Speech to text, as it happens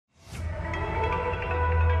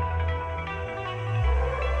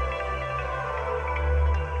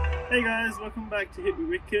Hey guys, welcome back to Hit Me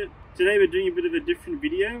Wicket. Today we're doing a bit of a different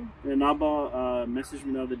video. Naba messaged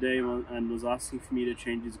me the other day and was asking for me to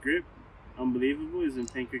change his grip. Unbelievable, he's been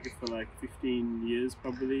playing cricket for like 15 years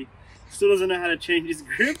probably. Still doesn't know how to change his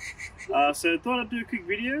grip. So I thought I'd do a quick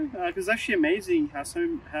video because it's actually amazing how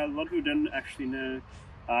a lot of people don't actually know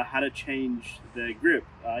how to change their grip.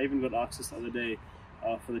 I even got asked this the other day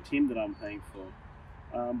for the team that I'm playing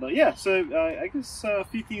for. But yeah, so I guess a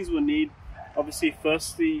few things we'll need. Obviously,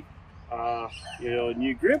 firstly, your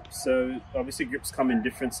new grip. So obviously grips come in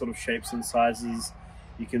different sort of shapes and sizes.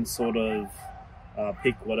 You can sort of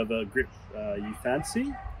pick whatever grip you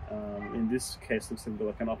fancy. In this case, looks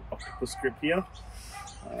like an octopus grip here.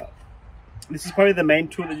 This is probably the main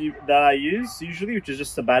tool that I use usually, which is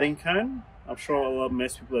just a batting cone. I'm sure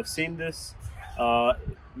most people have seen this.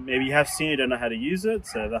 Maybe you have seen it, don't know how to use it,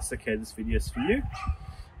 so if that's the case, this video is for you.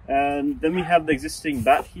 And then we have the existing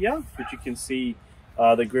bat here, which you can see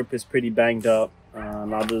the grip is pretty banged up.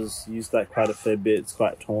 And others use that quite a fair bit. It's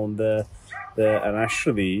quite torn there, and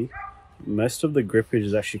actually most of the grippage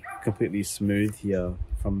is actually completely smooth here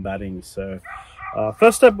from batting. So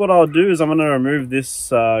first step, what I'll do is I'm going to remove this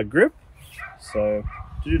grip. So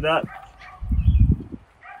to do that,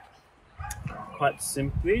 quite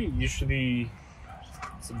simply, usually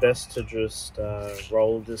it's best to just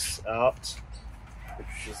roll this out,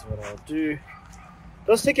 which is what I'll do. It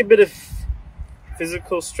does take a bit of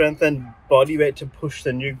physical strength and body weight to push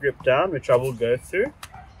the new grip down, which I will go through.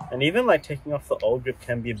 And even like taking off the old grip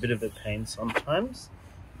can be a bit of a pain sometimes,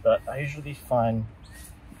 but I usually find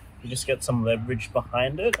you just get some leverage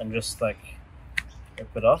behind it and just like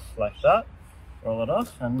rip it off like that, roll it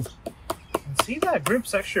off, and you can see that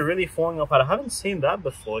grip's actually really falling apart. I haven't seen that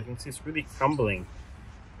before. You can see it's really crumbling.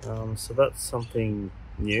 So that's something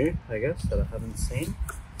new, I guess, that I haven't seen.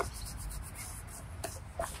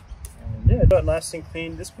 And yeah, got it nice and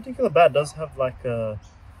clean. This particular bat does have like a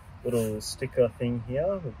little sticker thing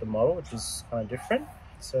here with the model, which is kind of different.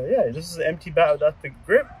 So yeah, this is an empty bat without the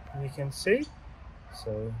grip, you can see.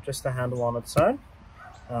 So just the handle on its own.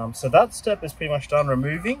 So that step is pretty much done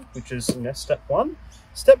removing, which is step one.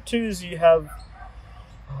 Step two is you have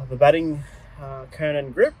the batting cone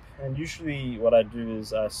and grip, and usually what I do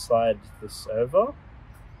is I slide this over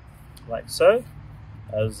like so,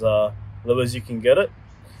 as low as you can get it,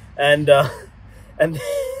 and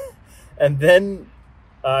then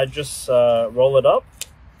I just roll it up.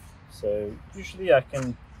 So usually I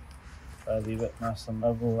can leave it nice and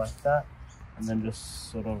level like that, and then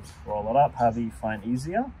just sort of roll it up however you find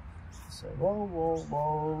easier. So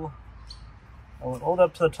roll it all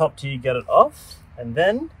up to the top till you get it off, and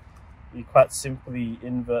then you quite simply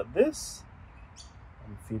invert this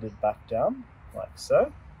and feed it back down like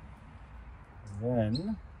so. And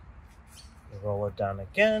then you roll it down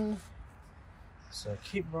again. So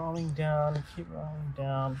keep rolling down,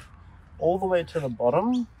 all the way to the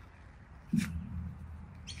bottom.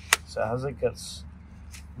 So as it gets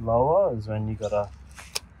lower is when you gotta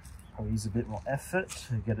use a bit more effort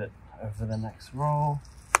to get it over the next roll.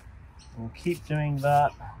 We'll keep doing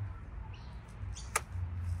that.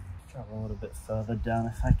 Try a little bit further down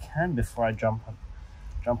if I can before I jump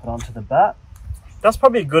it onto the bat. That's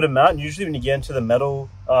probably a good amount. Usually when you get into the metal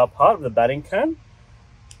part of the batting cone,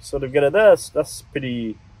 sort of get it there. That's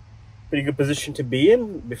pretty good position to be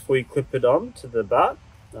in before you clip it on to the bat.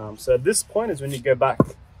 So at this point is when you go back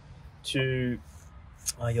to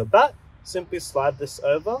your bat. Simply slide this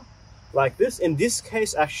over like this. In this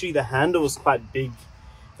case, actually the handle is quite big.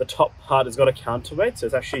 The top part has got a counterweight, so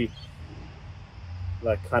it's actually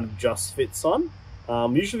like kind of just fits on.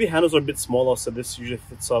 Usually handles are a bit smaller, so this usually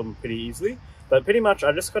fits on pretty easily. But pretty much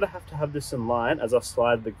I just have to have this in line as I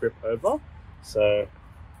slide the grip over. So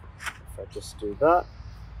if I just do that,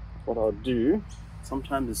 what I'll do,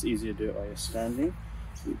 sometimes it's easier to do it while you're standing.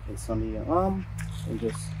 It's under your arm and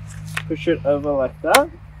just push it over like that.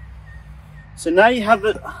 So now you have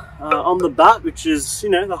it on the bat, which is,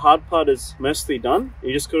 the hard part is mostly done.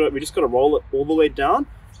 We just gotta roll it all the way down,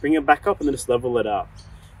 bring it back up, and then just level it out,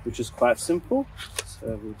 which is quite simple.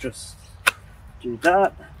 So we'll just do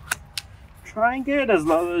that. Try and get it as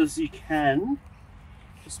low as you can.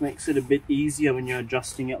 Just makes it a bit easier when you're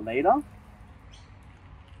adjusting it later.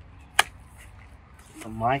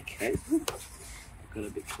 In my case, I've got a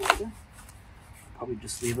bit closer. Probably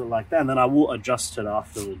just leave it like that, and then I will adjust it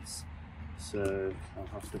afterwards. So I'll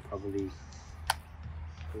have to probably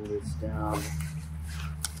pull this down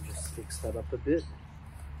and just fix that up a bit.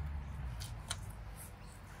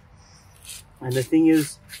 And the thing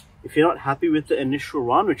is, if you're not happy with the initial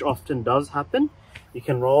run, which often does happen, you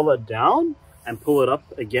can roll it down and pull it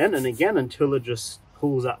up again and again until it just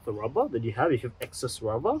pulls out the rubber that you have. If you have excess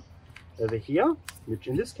rubber, over here, which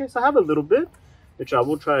in this case I have a little bit, which I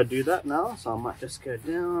will try to do that now. So I might just go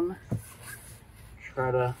down,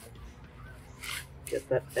 try to get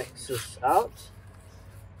that excess out.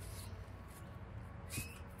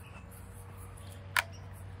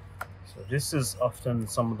 So this is often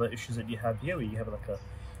some of the issues that you have here, where you have like a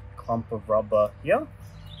clump of rubber here,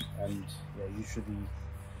 and yeah, usually,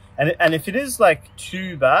 and if it is like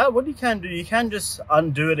too bad, what you can do, you can just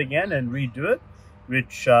undo it again and redo it,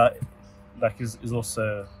 which like is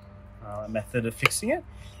also a method of fixing it.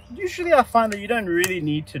 Usually I find that you don't really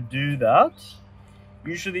need to do that.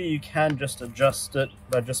 Usually you can just adjust it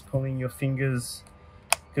by just pulling your fingers,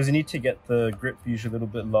 because you need to get the grip usually a little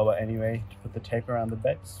bit lower anyway to put the tape around the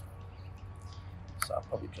base. So I'll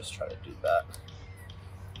probably just try to do that.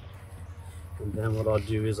 And then what I'll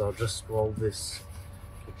do is I'll just roll this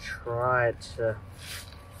to try to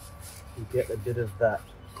get a bit of that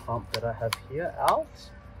clump that I have here out.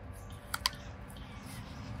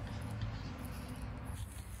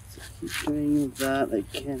 So keep doing that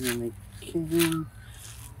again and again.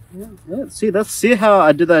 Yeah, see how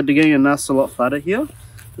I did that to get a nice a lot flatter here.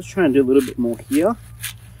 Just trying to do a little bit more here.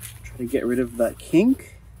 Try to get rid of that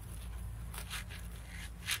kink.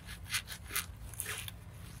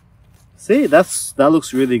 See, that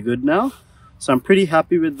looks really good now. So I'm pretty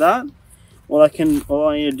happy with that. All I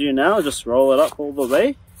need to do now is just roll it up all the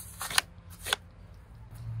way.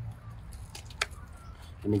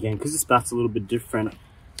 And again, because this bat's a little bit different,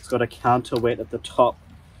 it's got a counterweight at the top.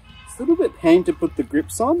 It's a little bit pain to put the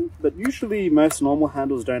grips on, but usually most normal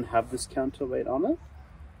handles don't have this counterweight on it.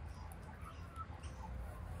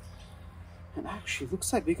 And actually, it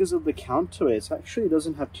looks like because of the counterweight, it actually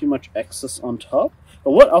doesn't have too much excess on top.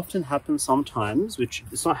 But what often happens sometimes, which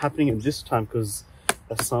it's not happening in this time because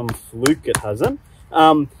there's some fluke it hasn't,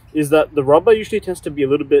 is that the rubber usually tends to be a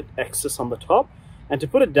little bit excess on the top. And to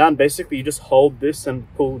put it down, basically you just hold this and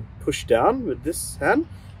push down with this hand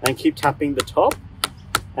and keep tapping the top.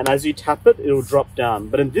 And as you tap it, it'll drop down.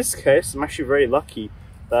 But in this case, I'm actually very lucky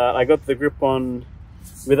that I got the grip on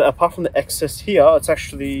with it. Apart from the excess here, it's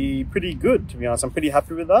actually pretty good, to be honest. I'm pretty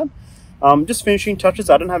happy with that. Just finishing touches.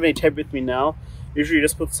 I don't have any tape with me now. Usually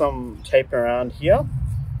just put some tape around here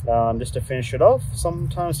just to finish it off.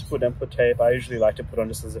 Sometimes people don't put tape. I usually like to put on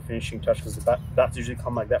just as a finishing touch because the bats usually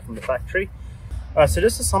come like that from the factory. Alright, so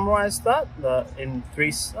just to summarize that in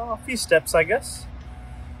a few steps, I guess.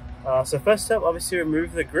 So first step, obviously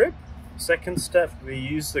remove the grip. Second step, we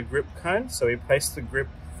use the grip cone. So we place the grip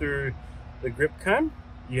through the grip cone.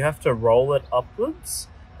 You have to roll it upwards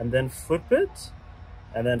and then flip it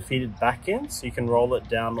and then feed it back in, so you can roll it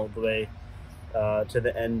down all the way to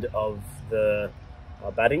the end of the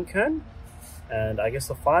batting cone. And I guess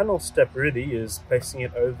the final step really is placing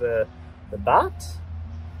it over the bat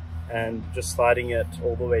and just sliding it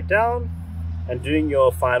all the way down and doing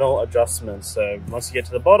your final adjustments. So once you get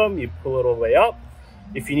to the bottom, you pull it all the way up.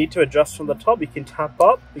 If you need to adjust from the top, you can tap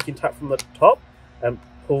up, you can tap from the top and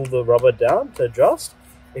pull the rubber down to adjust.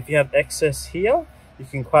 If you have excess here, you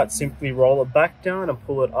can quite simply roll it back down and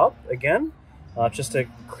pull it up again, just to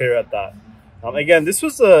clear out that. Again, this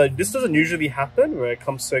doesn't usually happen where it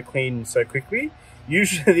comes so clean so quickly.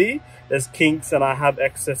 Usually there's kinks and I have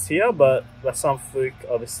excess here, but by some fluke,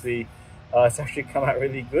 obviously, it's actually come out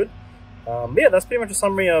really good. Yeah, that's pretty much a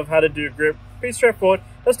summary of how to do a grip. Pretty straightforward.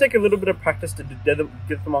 It does take a little bit of practice to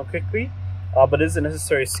get them on quickly, but it is a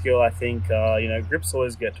necessary skill, I think. You know, grips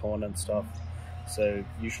always get torn and stuff. So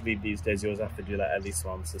usually these days you always have to do that at least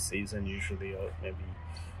once a season, usually, or maybe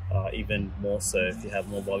even more so if you have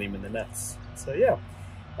more volume in the nets. So yeah,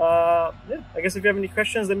 I guess if you have any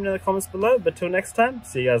questions, let me know in the comments below. But till next time,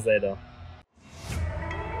 see you guys later.